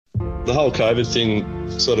the whole COVID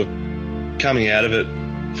thing, sort of coming out of it,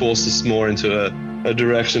 forced us more into a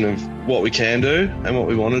direction of what we can do and what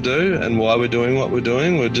we want to do and why we're doing what we're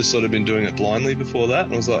doing. We've just sort of been doing it blindly before that.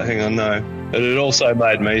 And I was like, hang on, no. And it also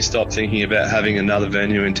made me stop thinking about having another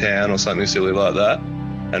venue in town or something silly like that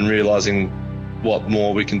and realising what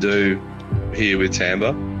more we can do here with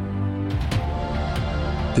Tamba.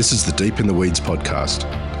 This is the Deep in the Weeds podcast.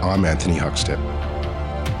 I'm Anthony Huckstep.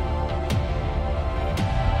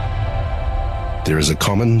 There is a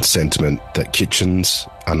common sentiment that kitchens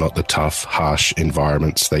are not the tough, harsh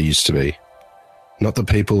environments they used to be. Not that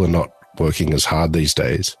people are not working as hard these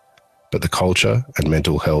days, but the culture and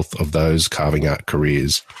mental health of those carving out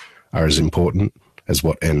careers are as important as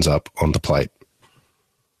what ends up on the plate.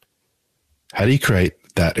 How do you create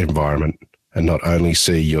that environment and not only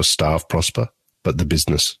see your staff prosper, but the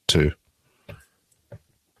business too?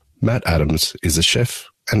 Matt Adams is a chef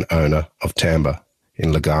and owner of Tamba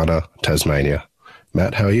in Legana, Tasmania.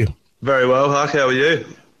 Matt, how are you? Very well, Huck. How are you?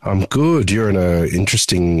 I'm good. You're in an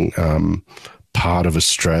interesting part of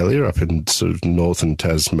Australia, up in sort of northern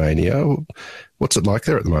Tasmania. What's it like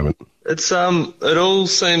there at the moment? It's it all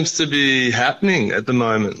seems to be happening at the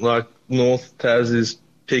moment. Like North Tas is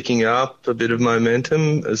picking up a bit of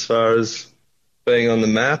momentum as far as being on the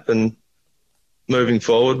map and moving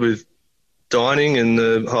forward with dining and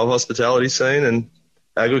the whole hospitality scene and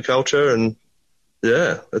agriculture, and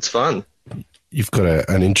yeah, it's fun. You've got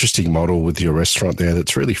an interesting model with your restaurant there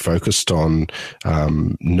that's really focused on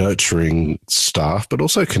nurturing staff, but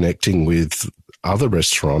also connecting with other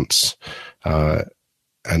restaurants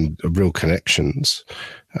and real connections.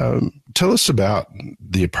 Tell us about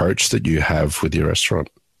the approach that you have with your restaurant.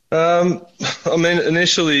 I mean,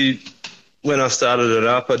 initially when I started it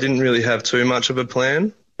up, I didn't really have too much of a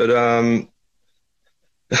plan, but I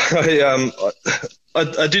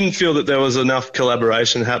didn't feel that there was enough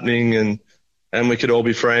collaboration happening and we could all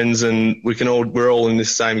be friends and we're all in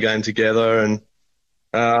this same game together. And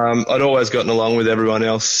I'd always gotten along with everyone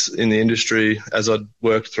else in the industry as I'd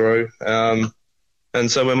worked through. And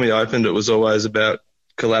so when we opened, it was always about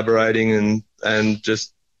collaborating and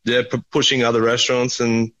just pushing other restaurants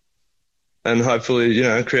and hopefully, you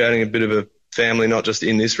know, creating a bit of a family, not just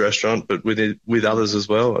in this restaurant, but with others as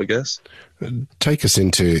well, I guess. Take us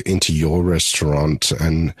into your restaurant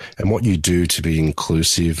and what you do to be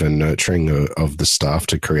inclusive and nurturing of the staff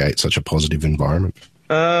to create such a positive environment.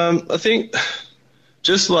 I think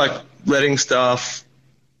just like letting staff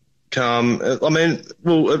come, I mean,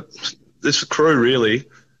 well, this crew really,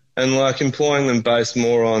 and like employing them based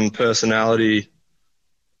more on personality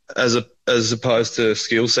as opposed to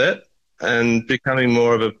skill set, and becoming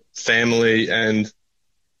more of a family and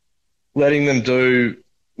letting them do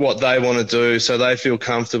what they want to do so they feel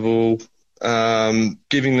comfortable,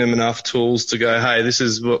 giving them enough tools to go, hey, this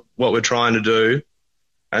is what we're trying to do,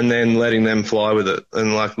 and then letting them fly with it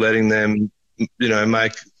and like letting them, you know,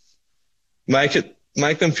 make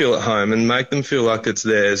them feel at home and make them feel like it's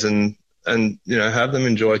theirs and you know, have them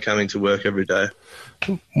enjoy coming to work every day.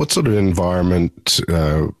 What sort of environment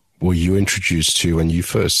were you introduced to when you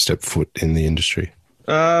first stepped foot in the industry?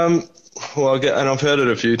 Well, and I've heard it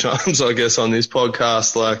a few times, I guess, on this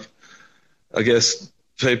podcast. Like, I guess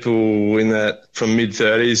people in that from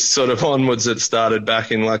mid-30s sort of onwards that started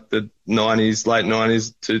back in like the 90s, late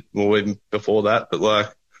 90s to, well, even before that, but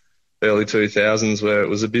like early 2000s where it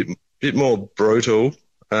was a bit more brutal.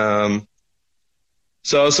 So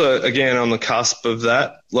also, again, on the cusp of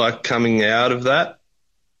that, like coming out of that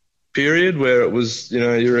period where it was, you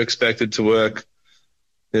know, you were expected to work,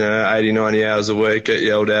 you know, 80, 90 hours a week, get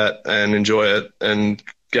yelled at and enjoy it and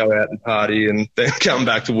go out and party and then come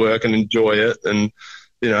back to work and enjoy it and,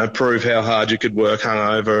 you know, prove how hard you could work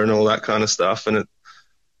hungover and all that kind of stuff. And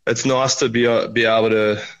it's nice to be able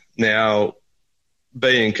to now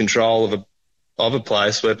be in control of a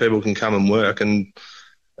place where people can come and work and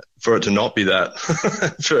for it to not be that,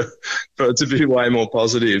 for it to be way more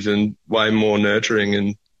positive and way more nurturing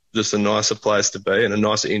and just a nicer place to be and a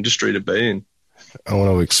nicer industry to be in. I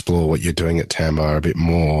want to explore what you're doing at Tamba a bit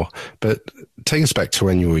more, but take us back to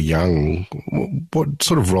when you were young. What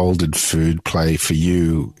sort of role did food play for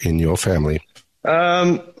you in your family?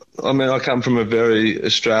 I mean, I come from a very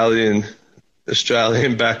Australian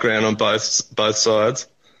background on both sides.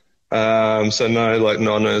 So no, like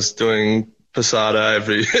nonnas doing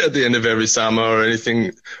passata at the end of every summer or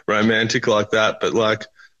anything romantic like that,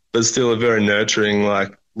 but still a very nurturing,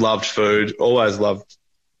 like loved food, always loved.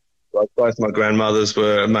 Like both my grandmothers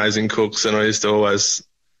were amazing cooks, and I used to always,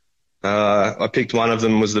 I picked one of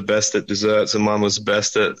them was the best at desserts and one was the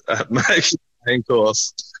best at making the main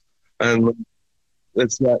course. And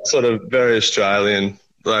it's that sort of very Australian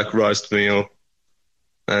like roast meal.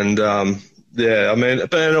 And yeah, I mean,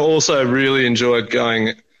 but I also really enjoyed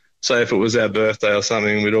going, say if it was our birthday or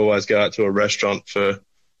something, we'd always go out to a restaurant for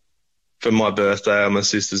my birthday or my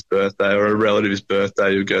sister's birthday or a relative's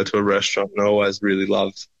birthday. You'd go to a restaurant, and I always really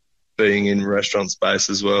loved being in restaurant space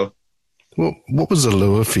as well. Well, what was the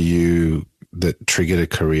lure for you that triggered a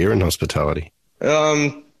career in hospitality?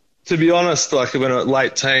 To be honest, like when I was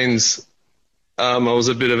late teens, I was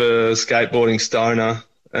a bit of a skateboarding stoner,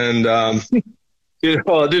 and I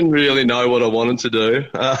didn't really know what I wanted to do.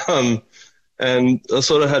 And I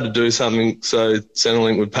sort of had to do something so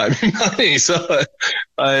Centrelink would pay me money. So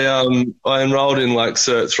I enrolled in like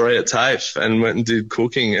Cert 3 at TAFE and went and did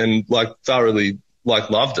cooking and like thoroughly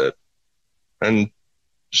like loved it, and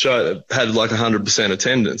had like 100%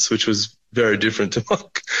 attendance, which was very different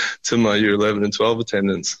to my year 11 and 12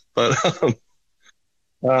 attendance. But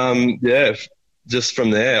yeah, just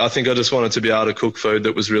from there, I think I just wanted to be able to cook food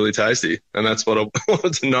that was really tasty, and that's what I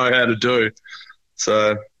wanted to know how to do.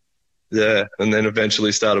 So yeah, and then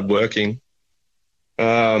eventually started working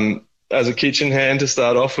as a kitchen hand to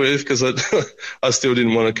start off with, because I still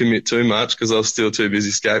didn't want to commit too much because I was still too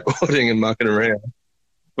busy skateboarding and mucking around.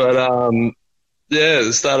 But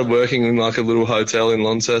yeah, started working in like a little hotel in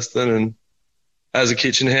Launceston and as a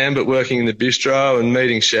kitchen hand, but working in the bistro and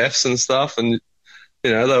meeting chefs and stuff. And,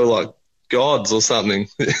 you know, they were like gods or something.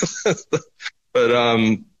 But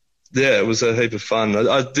yeah, it was a heap of fun.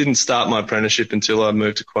 I didn't start my apprenticeship until I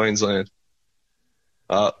moved to Queensland,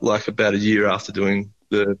 like about a year after doing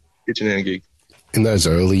the kitchen hand gig. In those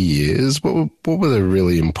early years, what were the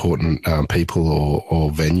really important people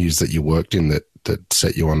or venues that you worked in that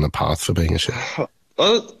set you on the path for being a chef?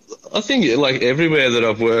 I think like everywhere that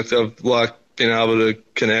I've worked, I've like been able to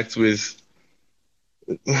connect with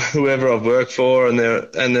whoever I've worked for and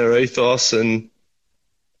their ethos and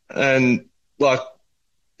like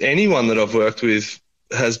anyone that I've worked with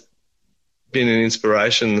has been an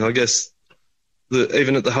inspiration. I guess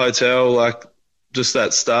even at the hotel, like just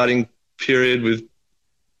that starting period with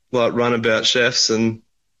like runabout chefs, and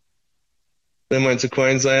then went to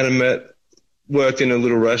Queensland and worked in a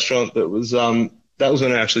little restaurant that was that was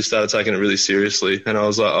when I actually started taking it really seriously, and I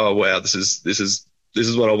was like, oh wow, this is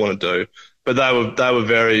what I want to do. But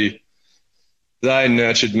they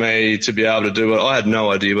nurtured me to be able to do it. I had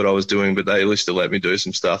no idea what I was doing, but they at least let me do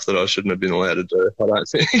some stuff that I shouldn't have been allowed to do, I don't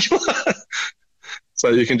think. So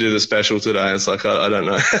you can do the special today. It's like, I don't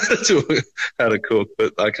know how to cook,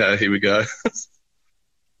 but okay, here we go.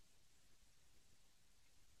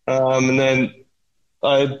 And then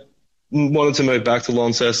I wanted to move back to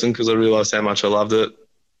Launceston because I realised how much I loved it.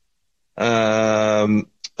 I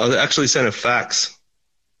actually sent a fax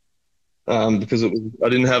because I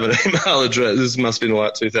didn't have an email address. This must have been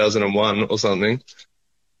like 2001 or something.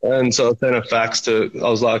 And so I sent a fax I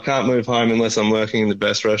was like, I can't move home unless I'm working in the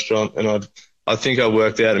best restaurant. And I think I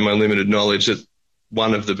worked out in my limited knowledge that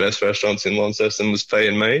one of the best restaurants in Launceston was P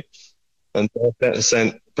and Me. And so I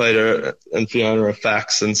sent Peter and Fiona a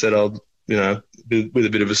fax and said with a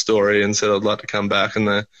bit of a story, and said I'd like to come back. And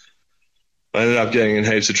I ended up getting in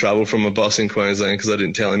heaps of trouble from my boss in Queensland because I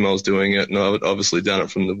didn't tell him I was doing it, and I'd obviously done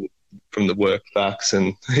it from the work fax,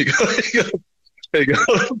 and he got a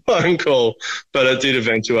phone call. But it did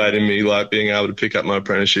eventuate in me like being able to pick up my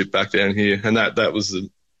apprenticeship back down here, and that was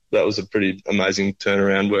a pretty amazing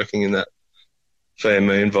turnaround working in that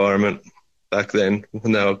FME environment back then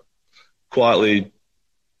when they were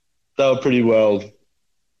pretty well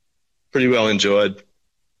enjoyed.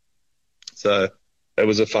 So it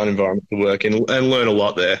was a fun environment to work in and learn a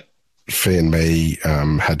lot there. F&Me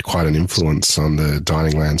had quite an influence on the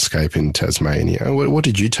dining landscape in Tasmania. What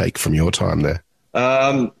did you take from your time there?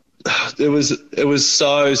 It was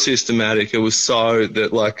so systematic. It was so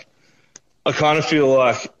that like I kind of feel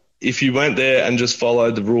like if you went there and just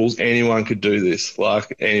followed the rules, anyone could do this.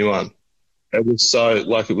 Like anyone. It was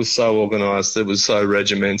so organised. It was so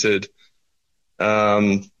regimented.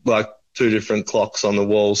 Like 2 different clocks on the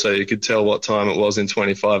wall so you could tell what time it was in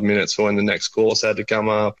 25 minutes for when the next course had to come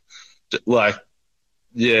up. Like,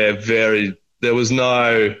 yeah, there was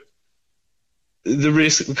no, the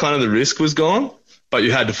risk was gone, but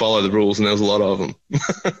you had to follow the rules and there was a lot of them.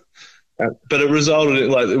 But it resulted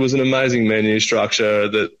in, like, it was an amazing menu structure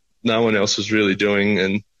that no one else was really doing.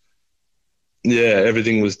 And yeah,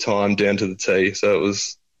 everything was timed down to the T. So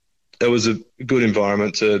it was a good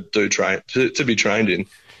environment to be trained in.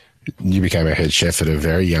 You became a head chef at a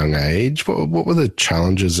very young age. What were the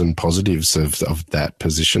challenges and positives of that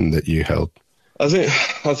position that you held? I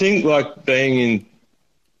think like being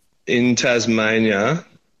in Tasmania,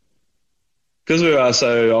 because we are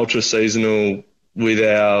so ultra seasonal with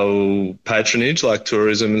our patronage, like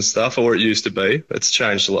tourism and stuff, or it used to be. It's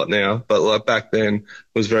changed a lot now. But like back then, it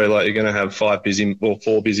was very like you're going to have 4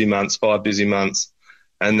 busy months, 5 busy months,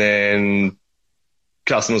 and then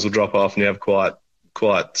customers will drop off and you have quite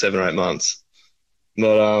 7 or 8 months.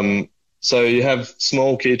 But so you have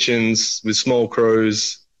small kitchens with small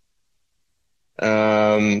crews,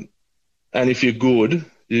 and if you're good,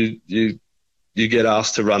 you get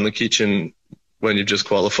asked to run the kitchen when you've just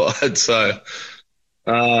qualified. So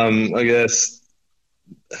I guess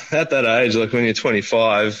at that age, like when you're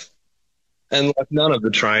 25, and like none of the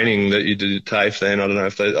training that you did at TAFE then, I don't know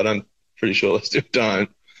if I'm pretty sure they still don't,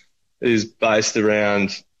 is based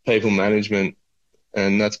around people management,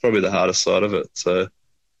 and that's probably the hardest side of it. So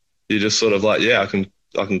you're just sort of like, yeah, I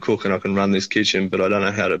can cook and I can run this kitchen, but I don't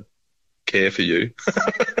know how to care for you,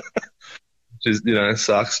 which is,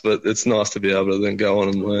 sucks, but it's nice to be able to then go on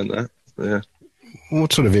and learn that. Yeah.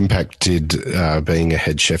 What sort of impact did being a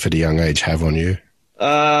head chef at a young age have on you?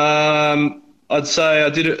 I'd say I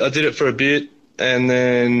did it for a bit, and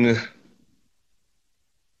then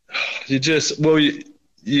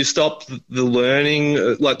you stop the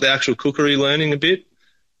learning, like the actual cookery learning a bit.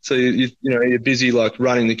 So you're busy like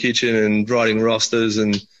running the kitchen and writing rosters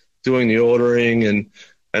and doing the ordering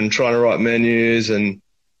and trying to write menus and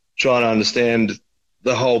trying to understand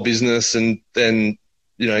the whole business, and then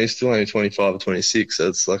you're still only 25 or 26, so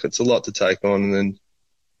it's a lot to take on. And then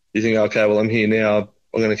you think, okay, well, I'm here now,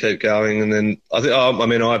 I'm going to keep going. And then I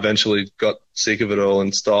eventually got sick of it all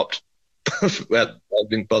and stopped. I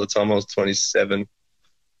think by the time I was 27,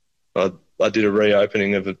 I did a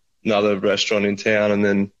reopening of another restaurant in town, and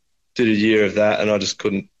then did a year of that, and I just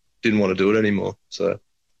didn't want to do it anymore. So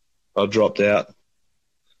I dropped out,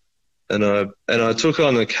 and I took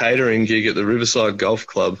on a catering gig at the Riverside Golf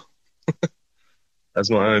Club as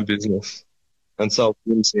my own business, and sold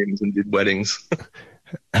swim sims and did weddings.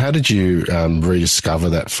 How did you rediscover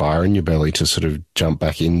that fire in your belly to sort of jump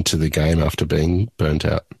back into the game after being burnt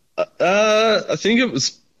out? I think it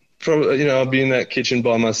was probably, I'd be in that kitchen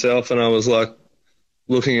by myself, and I was like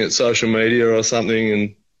looking at social media or something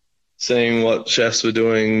and seeing what chefs were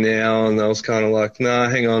doing now, and I was kind of like, nah,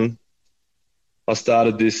 hang on. I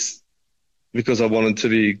started this because I wanted to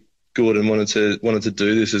be good and wanted to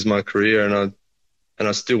do this as my career, and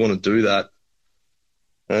I still want to do that.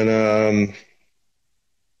 And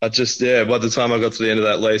by the time I got to the end of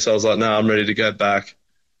that lease, I was like, no, I'm ready to go back.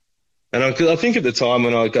 And I think at the time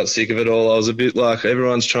when I got sick of it all, I was a bit like,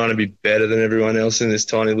 everyone's trying to be better than everyone else in this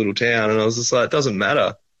tiny little town. And I was just like, it doesn't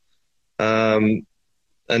matter. And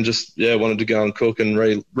just, wanted to go and cook and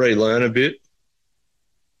relearn a bit.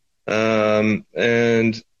 And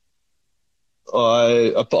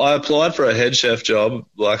I applied for a head chef job.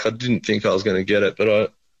 Like, I didn't think I was going to get it,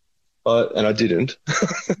 but I didn't.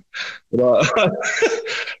 But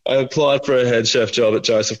I applied for a head chef job at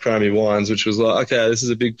Joseph Cromie Wines, which was like, okay, this is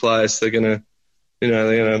a big place. They're gonna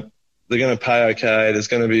pay okay.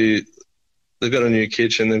 They've got a new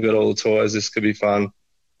kitchen. They've got all the toys. This could be fun.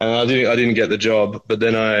 And I didn't get the job, but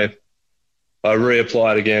then I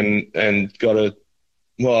reapplied again and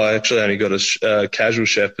I actually only got a casual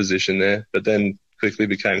chef position there, but then quickly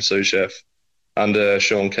became sous chef under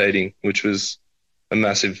Sean Keating, which was a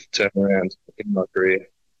massive turnaround in my career,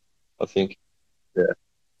 I think. Yeah.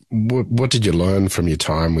 What did you learn from your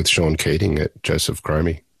time with Sean Keating at Joseph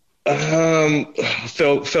Cromie?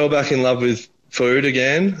 Fell back in love with food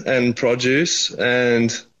again and produce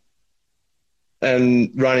and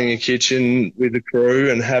running a kitchen with a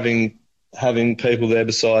crew and having people there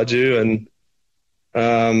beside you and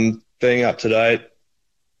being up to date,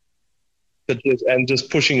 but just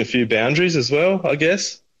pushing a few boundaries as well, I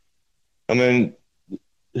guess. I mean,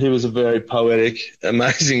 he was a very poetic,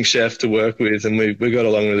 amazing chef to work with, and we got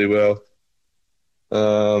along really well.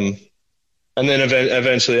 And then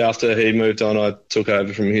eventually after he moved on, I took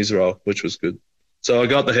over from his role, which was good. So I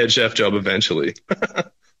got the head chef job eventually.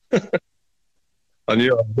 I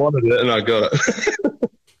knew I wanted it and I got it.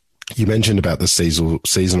 You mentioned about the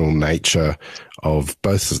seasonal nature of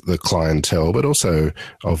both the clientele, but also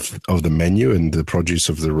of the menu and the produce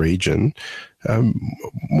of the region.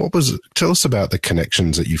 Tell us about the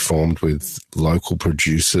connections that you formed with local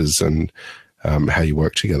producers and how you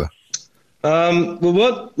work together.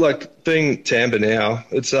 Being Tamba now,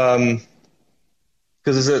 it's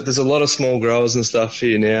because there's a lot of small growers and stuff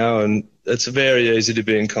here now, and it's very easy to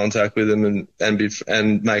be in contact with them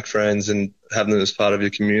and make friends and have them as part of your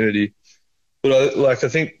community. But I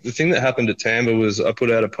think the thing that happened at Tamba was I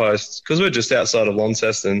put out a post because we're just outside of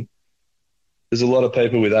Launceston. There's a lot of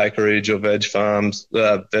people with acreage or veg farms,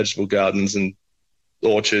 vegetable gardens and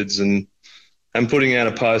orchards, and and putting out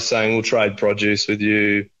a post saying we'll trade produce with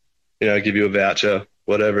you, give you a voucher,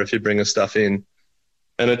 whatever, if you bring us stuff in.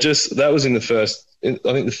 And that was I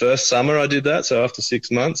think the first summer I did that, so after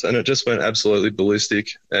 6 months, and it just went absolutely ballistic.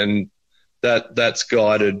 And that's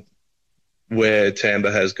guided where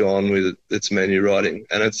Tamba has gone with its menu writing.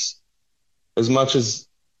 And it's, as much as,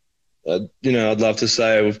 I'd love to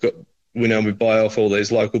say we buy off all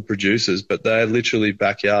these local producers, but they're literally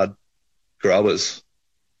backyard growers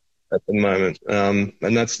at the moment. And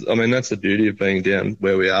that's the beauty of being down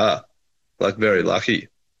where we are, like very lucky,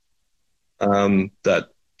 that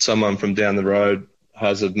someone from down the road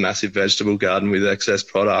has a massive vegetable garden with excess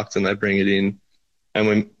product and they bring it in.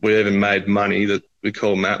 And we even made money that we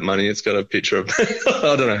call Matt money. It's got a picture of,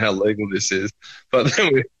 I don't know how legal this is, but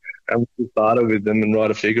then we barter with them and write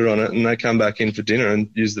a figure on it, and they come back in for dinner and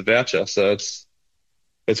use the voucher. So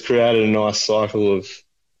it's created a nice cycle of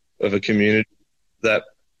a community that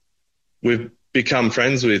we've become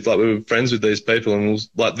friends with. Like, we were friends with these people, and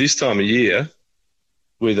like this time of year,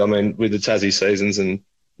 with the Tassie seasons and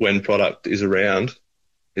when product is around,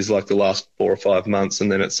 is like the last 4 or 5 months, and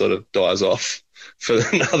then it sort of dies off for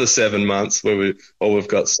another 7 months where we've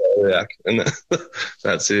got celiac, and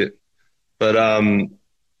that's it. But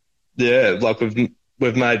yeah, like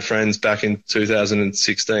we've made friends back in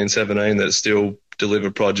 2016, 17 that still deliver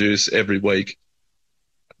produce every week,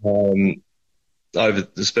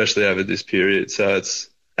 especially over this period. So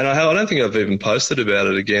and I don't think I've even posted about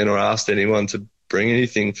it again or asked anyone to bring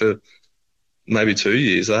anything for maybe 2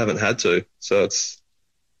 years. I haven't had to. So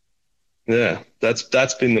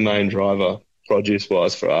that's been the main driver produce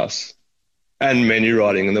wise for us, and menu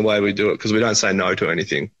writing and the way we do it, because we don't say no to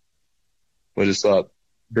anything. We're just like,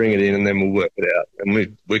 bring it in and then we'll work it out,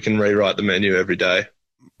 and we can rewrite the menu every day.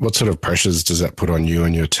 What sort of pressures does that put on you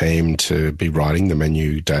and your team to be writing the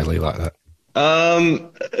menu daily like that?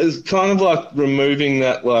 It's kind of like removing,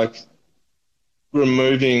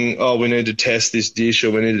 we need to test this dish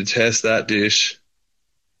or we need to test that dish.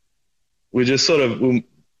 We just sort of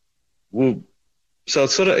so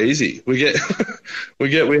it's sort of easy. We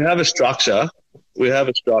have a structure. We have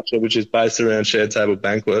a structure which is based around shared table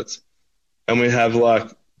banquets, and we have like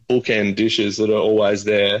bookend dishes that are always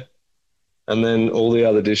there, and then all the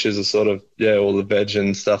other dishes are sort of all the veg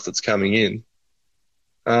and stuff that's coming in.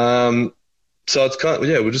 So it's kind of,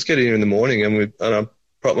 we just get here in the morning and I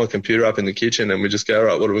prop my computer up in the kitchen and we just go, all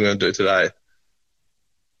right, what are we going to do today?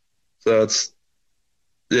 So it's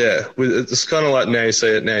kind of like now you see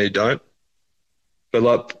it, now you don't. But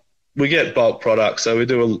like, we get bulk products, so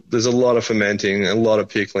there's a lot of fermenting, a lot of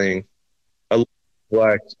pickling,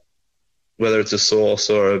 like whether it's a sauce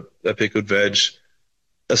or a pickled veg,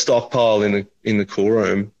 a stockpile in the cool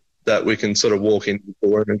room that we can sort of walk into the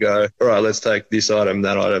cool room and go, all right, let's take this item,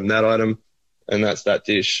 that item, and that's that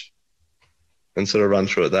dish, and sort of run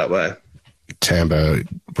through it that way. Tamba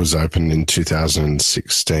was opened in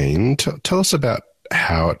 2016. Tell us about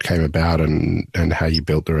how it came about and how you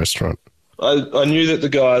built the restaurant. I knew that the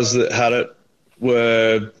guys that had it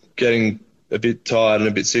were getting a bit tired and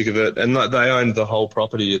a bit sick of it, and they owned the whole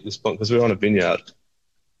property at this point because we were on a vineyard.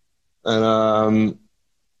 And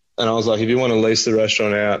I was like, if you want to lease the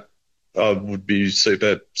restaurant out, I would be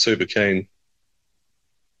super, super keen.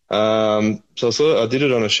 So I did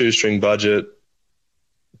it on a shoestring budget,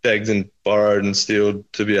 begged and borrowed and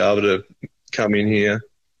stealed to be able to come in here.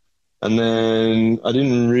 And then I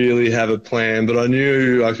didn't really have a plan, but I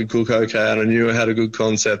knew I could cook okay, and I knew I had a good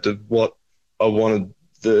concept of what I wanted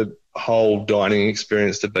the whole dining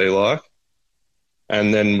experience to be like.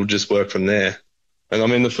 And then we'll just work from there. And I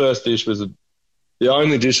mean, the first dish was the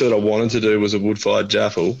only dish that I wanted to do was a wood-fired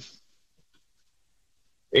jaffle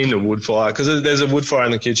in the wood fire, because there's a wood fire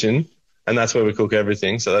in the kitchen, and that's where we cook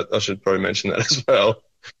everything. So I should probably mention that as well.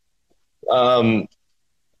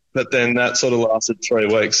 But then that sort of lasted 3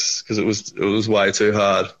 weeks because it was way too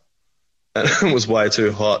hard, and it was way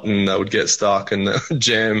too hot, and I would get stuck in the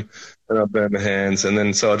jam and I'd burn my hands. And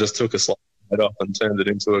then so I just took a slice of it off and turned it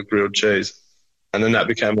into a grilled cheese, and then that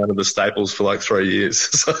became one of the staples for like 3 years.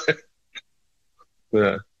 So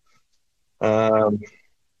yeah.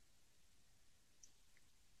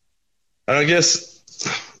 And I guess,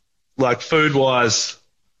 like, food-wise,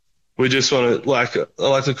 we just want to, I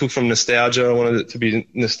like to cook from nostalgia. I wanted it to be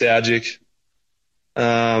nostalgic.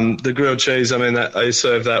 The grilled cheese, I mean, I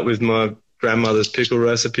serve that with my grandmother's pickle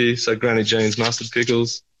recipe, so Granny Jean's mustard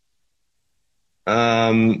pickles.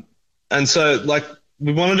 And so, like,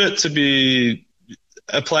 we wanted it to be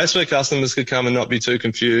a place where customers could come and not be too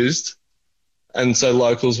confused. And so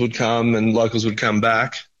locals would come and locals would come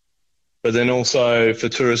back. But then also for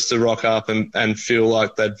tourists to rock up and feel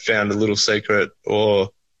like they'd found a little secret,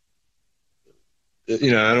 or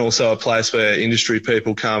you know, and also a place where industry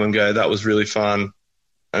people come and go, that was really fun.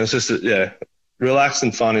 And it's just, relaxed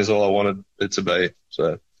and fun is all I wanted it to be.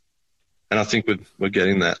 So, and I think we're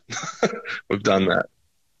getting that. We've done that.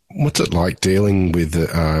 What's it like dealing with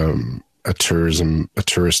a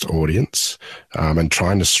tourist audience, and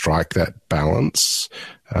trying to strike that balance?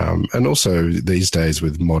 And also these days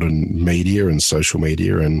with modern media and social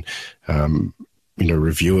media and,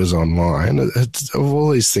 reviewers online, all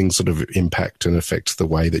these things sort of impact and affect the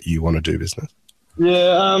way that you want to do business.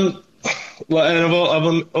 Yeah. And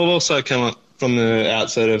I've also come up from the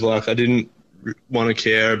outset of like, I didn't want to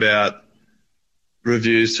care about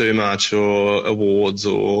reviews too much or awards,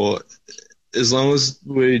 or as long as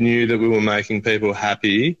we knew that we were making people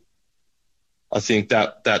happy, I think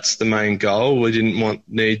that's the main goal. We didn't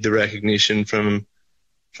need the recognition from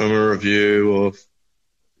a review, or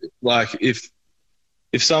like if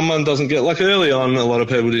someone doesn't get, like early on, a lot of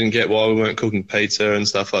people didn't get why we weren't cooking pizza and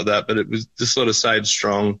stuff like that, but it was just sort of stayed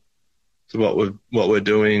strong to what we're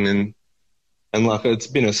doing, and like it's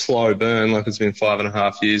been a slow burn, like it's been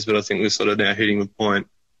 5.5 years, but I think we're sort of now hitting the point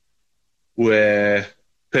where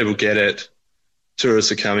people get it,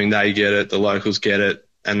 tourists are coming, they get it, the locals get it,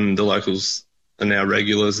 and the locals are now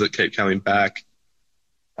regulars that keep coming back.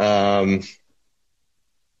 Then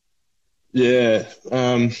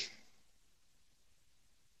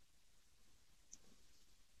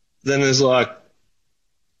there's like,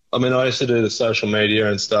 I mean, I used to do the social media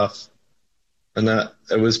and stuff, and that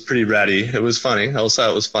it was pretty ratty. It was funny. I'll say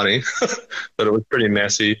it was funny, but it was pretty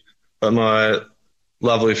messy. But my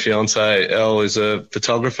lovely fiance, Elle, is a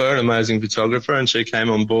photographer, an amazing photographer, and she came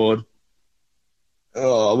on board,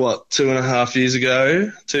 2.5 years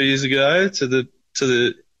ago, 2 years ago, to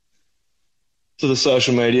the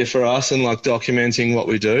social media for us and like documenting what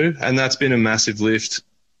we do. And that's been a massive lift,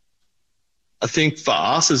 I think, for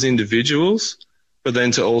us as individuals, but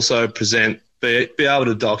then to also be able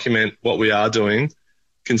to document what we are doing,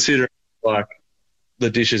 considering like the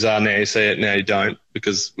dishes are now you see it, now you don't,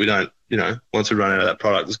 because we don't, once we run out of that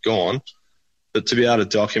product, it's gone. But to be able to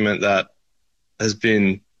document that has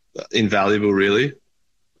been invaluable, really.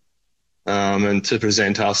 And to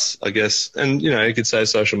present us, I guess, and, you could say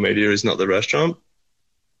social media is not the restaurant.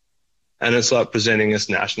 And it's like presenting us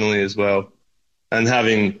nationally as well. And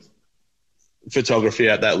having photography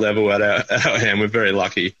at that level at our hand, we're very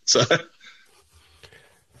lucky. So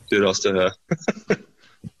kudos to her.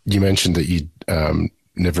 You mentioned that you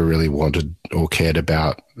never really wanted or cared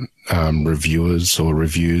about reviewers or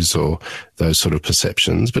reviews or those sort of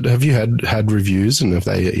perceptions, but have you had reviews, and have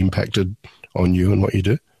they impacted on you and what you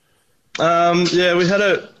do? Yeah, we had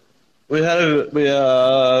a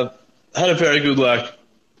very good, like,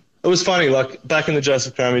 it was funny, like back in the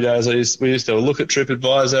Joseph Cromie days, we used to look at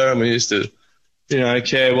TripAdvisor and we used to,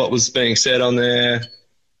 care what was being said on there.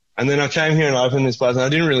 And then I came here and opened this place and I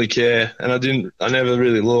didn't really care, and I never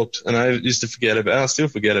really looked, and I used to forget about it. I still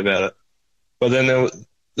forget about it. But then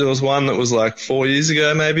there was one that was like 4 years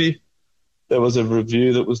ago, maybe. There was a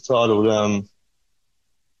review that was titled,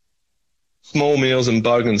 Small Meals and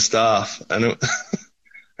Bogan Staff, and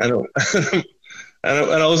I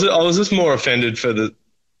was just more offended for the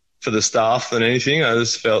staff than anything. I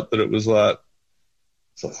just felt that it was like,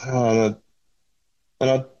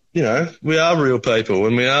 we are real people,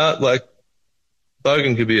 and we are like,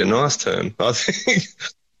 bogan could be a nice term, I think.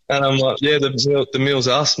 And I'm like, yeah, the meals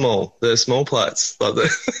are small. They're small plates. Like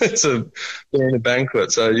they're in a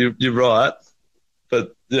banquet. So you're right.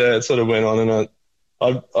 But yeah, it sort of went on, and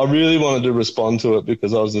I really wanted to respond to it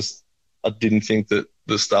because I didn't think that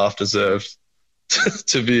the staff deserved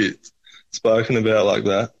to be spoken about like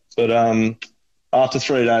that. But after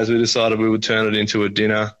 3 days, we decided we would turn it into a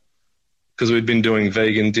dinner, because we'd been doing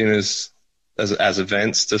vegan dinners as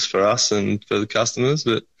events just for us and for the customers.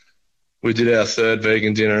 But we did our third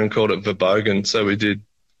vegan dinner and called it Verbogen. So we did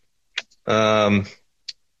kind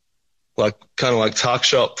of like tuck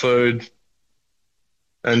shop food,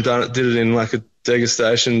 and did it in like a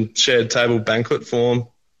degustation shared table banquet form.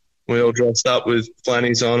 We all dressed up with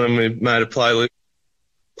flannies on, and we made a playlist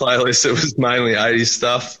that was mainly 80s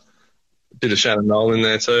stuff. Did a Shannon Knoll in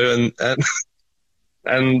there too,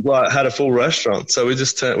 and like had a full restaurant. So we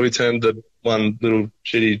turned the one little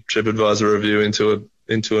shitty TripAdvisor review into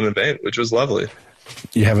an event, which was lovely.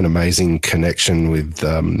 You have an amazing connection with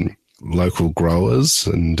local growers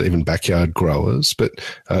and even backyard growers, but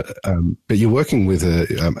you're working with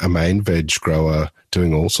a main veg grower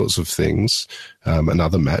doing all sorts of things.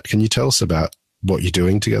 Another Matt, can you tell us about what you're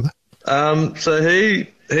doing together? So he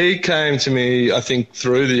came to me, I think,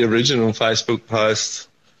 through the original Facebook post.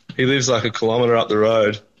 He lives like a kilometre up the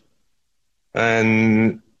road,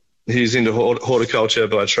 and he's into horticulture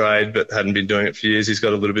by trade, but hadn't been doing it for years. He's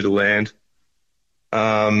got a little bit of land.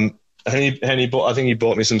 And he bought, I think he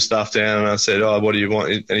bought me some stuff down, and I said, "Oh, what do you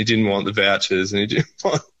want?" And he didn't want the vouchers, and he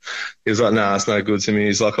was like, "Nah, it's no good to me."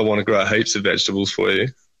 He's like, "I want to grow heaps of vegetables for you."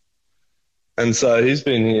 And so he's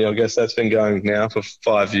been here. I guess that's been going now for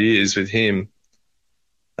 5 years with him,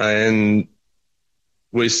 and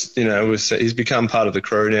he's become part of the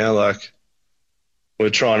crew now. Like, we're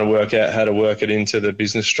trying to work out how to work it into the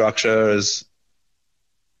business structure as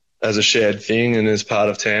a shared thing and as part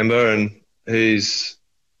of Tamba, and we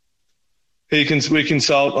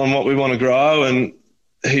consult on what we want to grow, and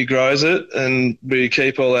he grows it, and we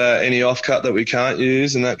keep all any offcut that we can't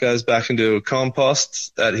use, and that goes back into a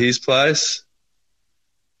compost at his place,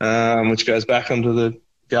 which goes back onto the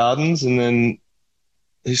gardens. And then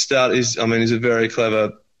he's a very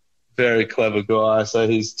clever guy. So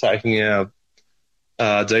he's taking our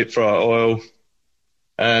deep fry oil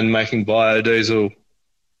and making biodiesel,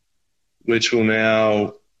 which will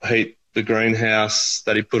now heat the greenhouse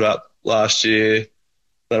that he put up last year.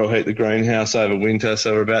 That'll heat the greenhouse over winter.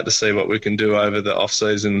 So we're about to see what we can do over the off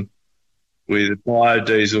season with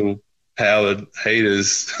biodiesel powered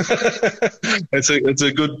heaters. It's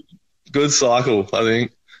a good cycle, I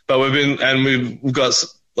think. But we've got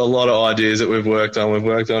a lot of ideas that we've worked on. We've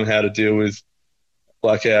worked on how to deal with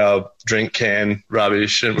like our drink can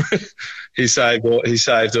rubbish, and he saved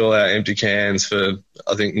all our empty cans for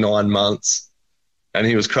I think 9 months. And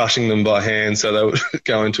he was crushing them by hand, so they would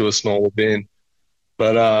go into a smaller bin.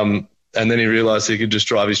 But and then he realised he could just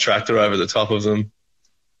drive his tractor over the top of them.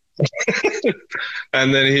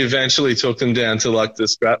 And then he eventually took them down to like the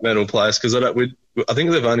scrap metal place, because I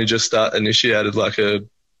think they've only just initiated like a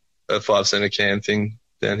 5 cent a can thing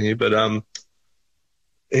down here. But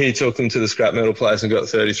he took them to the scrap metal place and got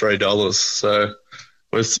 $33. So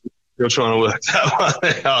we're still trying to work that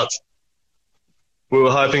one out. We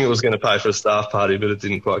were hoping it was going to pay for a staff party, but it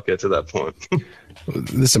didn't quite get to that point.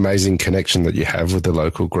 This amazing connection that you have with the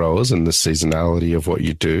local growers and the seasonality of what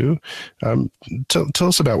you do. Tell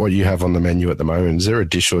us about what you have on the menu at the moment. Is there a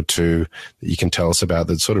dish or two that you can tell us about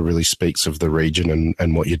that sort of really speaks of the region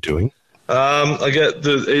and what you're doing? I get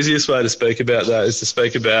the easiest way to speak about that is to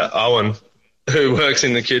speak about Owen, who works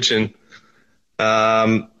in the kitchen.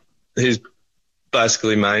 He's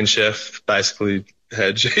basically main chef, basically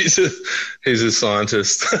head. He's a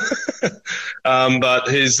scientist. But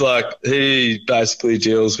he basically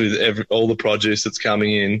deals with all the produce that's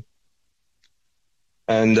coming in,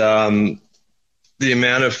 and the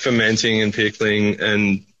amount of fermenting and pickling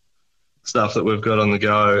and stuff that we've got on the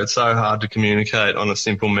go. It's so hard to communicate on a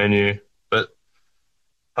simple menu. But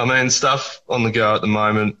I mean, stuff on the go at the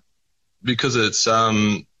moment, because it's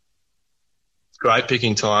grape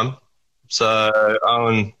picking time. So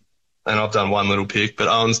Owen, and I've done one little pick, but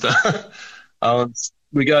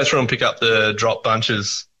we go through and pick up the drop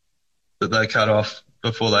bunches that they cut off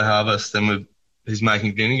before they harvest, and he's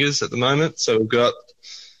making vinegars at the moment. So we've got,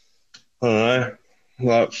 I don't know,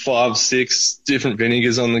 like 5, 6 different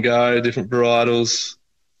vinegars on the go, different varietals.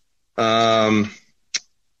 The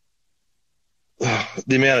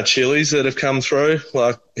amount of chilies that have come through,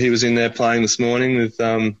 like he was in there playing this morning with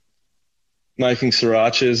making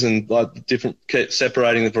srirachas and like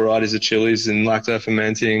separating the varieties of chilies and lacto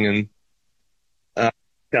fermenting and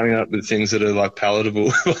coming up with things that are like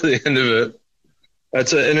palatable by the end of it.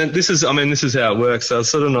 This is how it works. So it's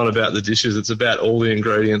sort of not about the dishes. It's about all the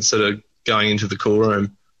ingredients that are going into the cool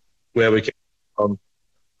room where we can.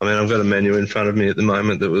 I've got a menu in front of me at the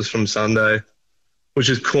moment that was from Sunday, which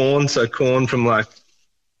is corn. So corn from like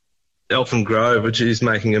Eltham Grove, which is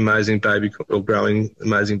making growing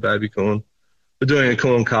amazing baby corn. We're doing a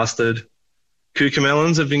corn custard.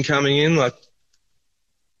 Cucamelons have been coming in, so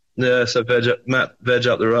Matt Veg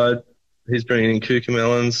up the road, he's bringing in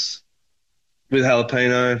cucamelons with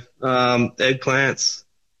jalapeno. Eggplants,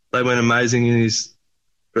 they went amazing in his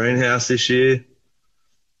greenhouse this year.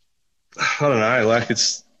 I don't know,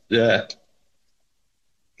 the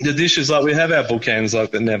dishes, like we have our bookends like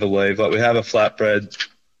that never leave. Like we have a flatbread,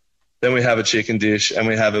 then we have a chicken dish, and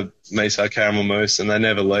we have a miso caramel mousse, and they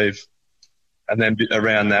never leave. And then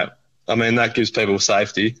around that, that gives people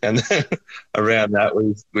safety. And then around that,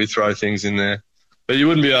 we throw things in there. But you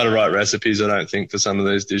wouldn't be able to write recipes, I don't think, for some of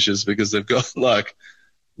these dishes, because they've got like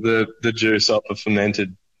the juice off a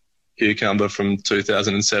fermented cucumber from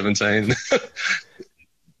 2017.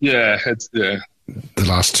 The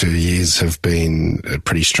last 2 years have been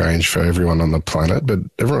pretty strange for everyone on the planet, but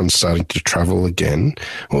everyone's starting to travel again.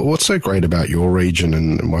 Well, what's so great about your region,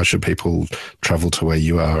 and why should people travel to where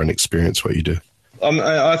you are and experience what you do?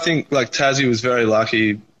 I think like Tassie was very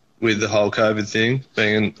lucky with the whole COVID thing,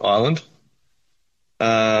 being an island,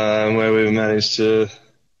 where we managed to,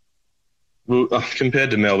 well,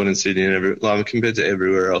 compared to Melbourne and Sydney and compared to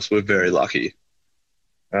everywhere else, we're very lucky.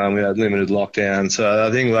 We had limited lockdown, so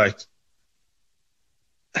I think like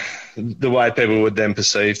the way people would then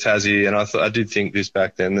perceive Tassie, and I did think this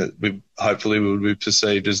back then, that we hopefully would be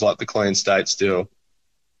perceived as like the clean state still.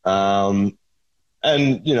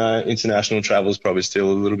 And, you know, international travel is probably still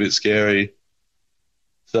a little bit scary.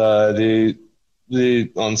 So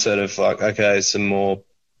the onset of like, okay, some more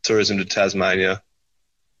tourism to Tasmania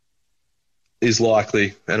is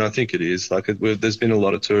likely, and I think it is. Like, there's been a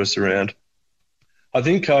lot of tourists around. I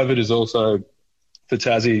think COVID has also, for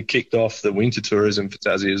Tassie, kicked off the winter tourism for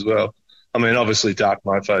Tassie as well. I mean, obviously Dark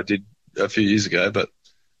Mofo did a few years ago, but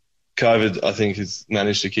COVID, I think, has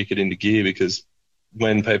managed to kick it into gear, because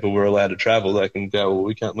when people were allowed to travel, they can go, well,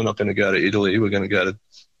 we're not going to go to Italy, we're going to go to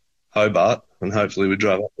Hobart, and hopefully we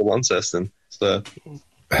drive up to Launceston. So,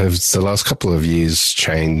 have the last couple of years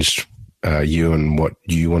changed you and what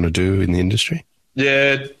you want to do in the industry?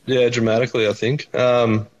 Yeah, dramatically, I think.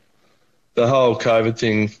 The whole COVID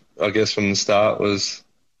thing, I guess, from the start was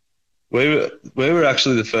we were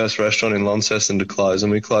actually the first restaurant in Launceston to close,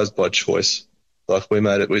 and we closed by choice. Like,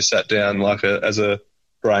 we sat down like as a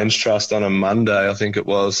brains trust on a Monday, I think it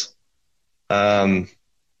was, and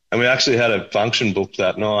we actually had a function booked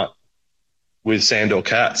that night with Sandor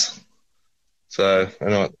Katz. So,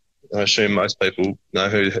 and I assume most people know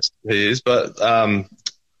who he is, but yeah,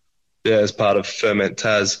 as part of Ferment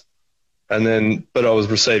Tas. And then, but I was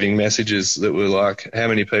receiving messages that were like, how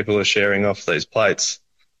many people are sharing off these plates?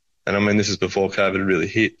 And I mean, this is before COVID really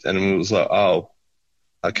hit, and it was like, oh,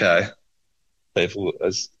 okay, people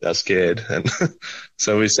are scared. And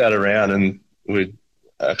so we sat around and we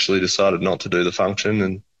actually decided not to do the function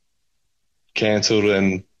and cancelled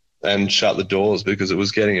and shut the doors, because it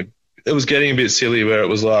was getting a bit silly, where it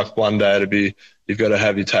was like one day you've got to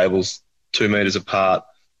have your tables 2 meters apart,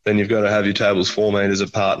 then you've got to have your tables 4 meters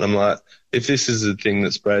apart. And I'm like, if this is a thing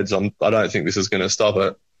that spreads, I don't think this is going to stop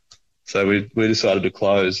it. So we decided to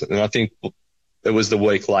close. And I think it was the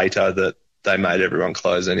week later that they made everyone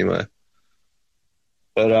close anyway.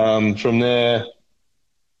 But from there,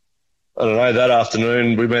 I don't know, that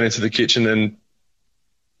afternoon we went into the kitchen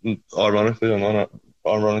and ironically,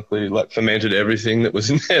 like, fermented everything that was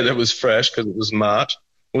in there that was fresh, because it was March.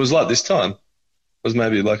 It was like this time. It was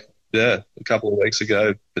maybe like, a couple of weeks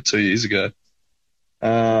ago, but 2 years ago.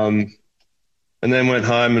 And then went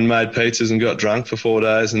home and made pizzas and got drunk for 4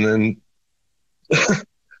 days, and then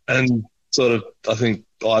and sort of, I think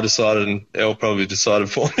I decided, and Elle probably decided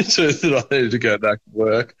for me too, that I needed to go back to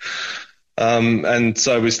work. And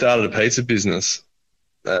so we started a pizza business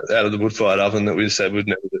out of the wood-fired oven that we said we'd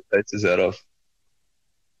never do pizzas out of.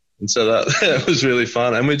 And so that was really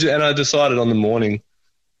fun. And I decided on the morning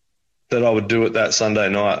that I would do it that Sunday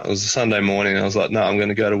night. It was a Sunday morning. I was like, no, I'm going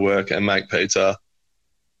to go to work and make pizza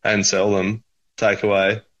and sell them,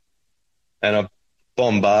 takeaway. And I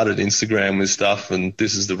bombarded Instagram with stuff, and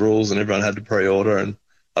this is the rules, and everyone had to pre-order. And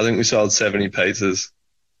I think we sold 70 pizzas.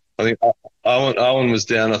 I think Owen was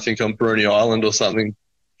down, I think, on Bruny Island or something,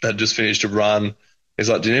 had just finished a run. He's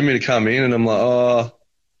like, do you need me to come in? And I'm like, oh,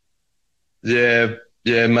 yeah,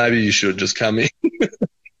 maybe you should just come in.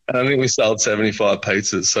 And I think we sold 75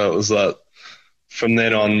 pizzas. So it was like, from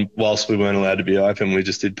then on, whilst we weren't allowed to be open, we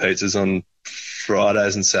just did pizzas on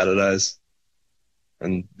Fridays and Saturdays.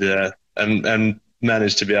 And and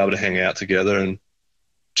managed to be able to hang out together and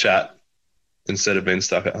chat instead of being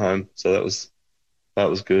stuck at home. So that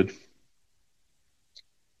was good.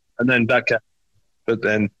 And then but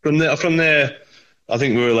then from there, I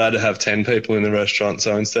think we were allowed to have 10 people in the restaurant.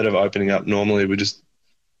 So instead of opening up normally,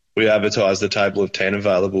 we advertised a table of 10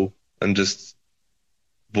 available and just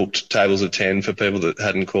booked tables of 10 for people that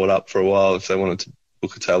hadn't caught up for a while if they wanted to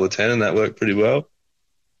book a table of 10, and that worked pretty well.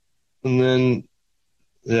 And then,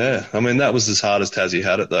 yeah, I mean, that was as hard as Tassie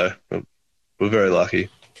had it, though. We're very lucky.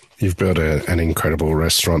 You've built an incredible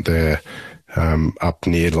restaurant there up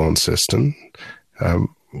near Launceston.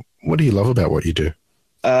 What do you love about what you do?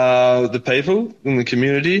 The people in the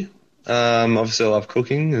community. Obviously, I love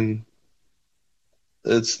cooking, and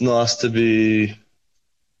it's nice to be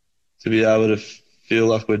able to feel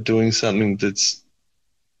like we're doing something that's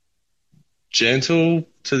gentle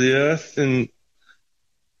to the earth. And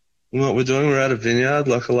what we're doing, we're at a vineyard.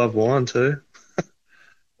 Like, I love wine too.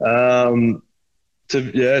 To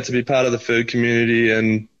be part of the food community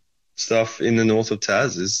and stuff in the north of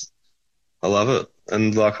Tas I love it.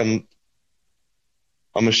 And like, I'm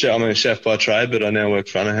a chef by trade, but I now work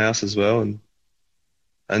front of house as well.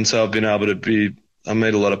 And so I've been able to I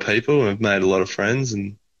meet a lot of people, and I've made a lot of friends,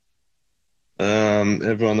 and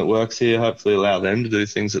everyone that works here, hopefully allow them to do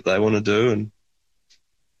things that they want to do,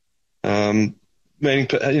 and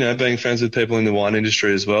being friends with people in the wine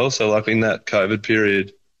industry as well. So like in that COVID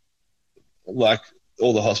period, like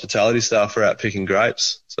all the hospitality staff are out picking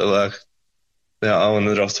grapes. So like now Owen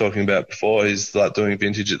that I was talking about before, he's like doing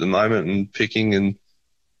vintage at the moment and picking and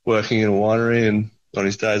working in a winery and on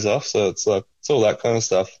his days off. So it's all that kind of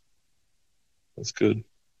stuff. That's good.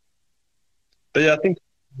 But yeah, I think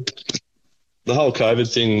the whole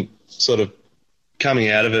COVID thing, sort of coming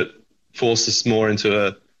out of it, forced us more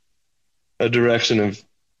into a direction of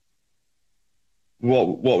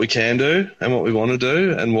what we can do and what we want to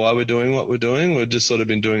do and why we're doing what we're doing. We've just sort of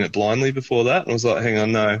been doing it blindly before that. And I was like, hang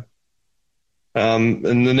on, no.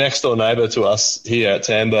 And the next door neighbour to us here at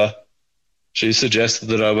Tamba, she suggested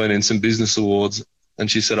that I went in some business awards, and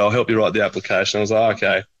she said, I'll help you write the application. I was like,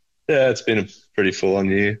 okay, yeah, it's been a pretty full-on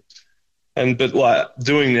year. But like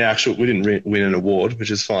doing the actual, we didn't win an award, which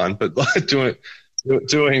is fine, but like doing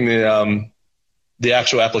the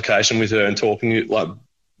actual application with her and talking, like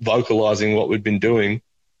vocalizing what we'd been doing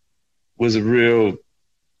was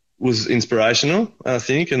inspirational, I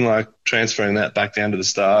think, and like transferring that back down to the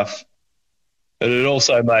staff. But it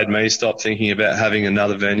also made me stop thinking about having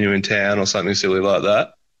another venue in town or something silly like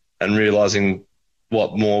that, and realising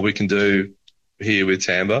what more we can do here with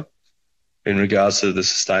Tamba in regards to the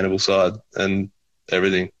sustainable side and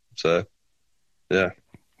everything. So, yeah.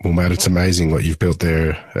 Well, mate, it's amazing what you've built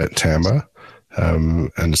there at Tamba.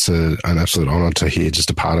 And it's an absolute honour to hear just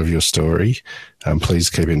a part of your story. Please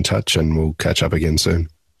keep in touch and we'll catch up again soon.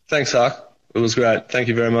 Thanks, Huck. It was great. Thank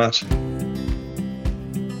you very much.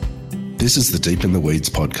 This is the Deep in the Weeds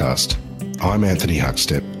podcast. I'm Anthony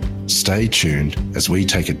Huckstep. Stay tuned as we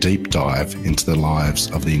take a deep dive into the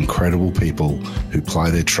lives of the incredible people who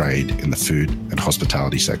ply their trade in the food and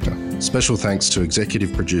hospitality sector. Special thanks to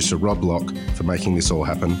executive producer Rob Locke for making this all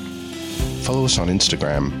happen. Follow us on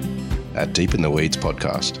Instagram at Deep in the Weeds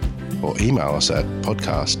Podcast, or email us at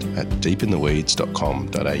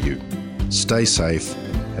podcast@deepintheweeds.com.au. Stay safe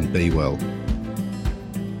and be well.